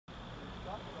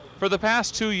For the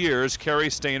past 2 years, Cary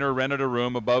Stayner rented a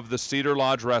room above the Cedar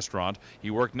Lodge restaurant. He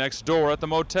worked next door at the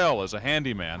motel as a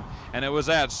handyman, and it was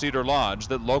at Cedar Lodge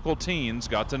that local teens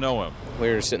got to know him. We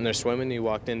were sitting there swimming. He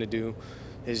walked in to do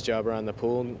his job around the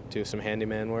pool, do some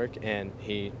handyman work, and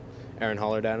Aaron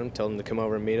hollered at him, told him to come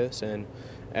over and meet us, and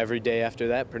every day after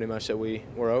that, pretty much that we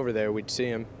were over there, we'd see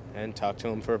him and talk to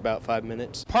him for about 5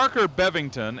 minutes. Parker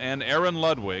Bevington and Aaron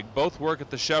Ludwig both work at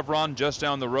the Chevron just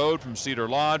down the road from Cedar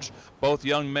Lodge. Both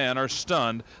young men are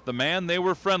stunned. The man they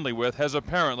were friendly with has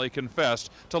apparently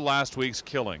confessed to last week's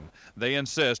killing. They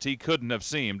insist he couldn't have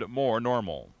seemed more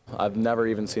normal. I've never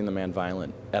even seen the man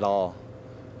violent at all.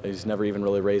 He's never even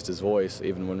really raised his voice,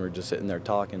 even when we're just sitting there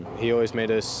talking. He always made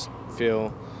us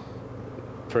feel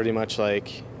pretty much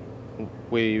like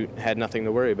we had nothing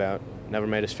to worry about. Never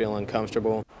made us feel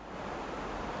uncomfortable.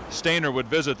 Stayner would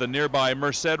visit the nearby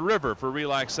Merced River for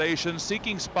relaxation,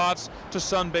 seeking spots to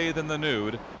sunbathe in the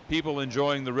nude. People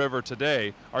enjoying the river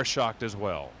today are shocked as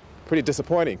well. Pretty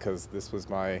disappointing, because this was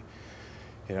my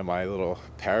little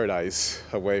paradise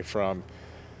away from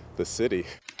the city.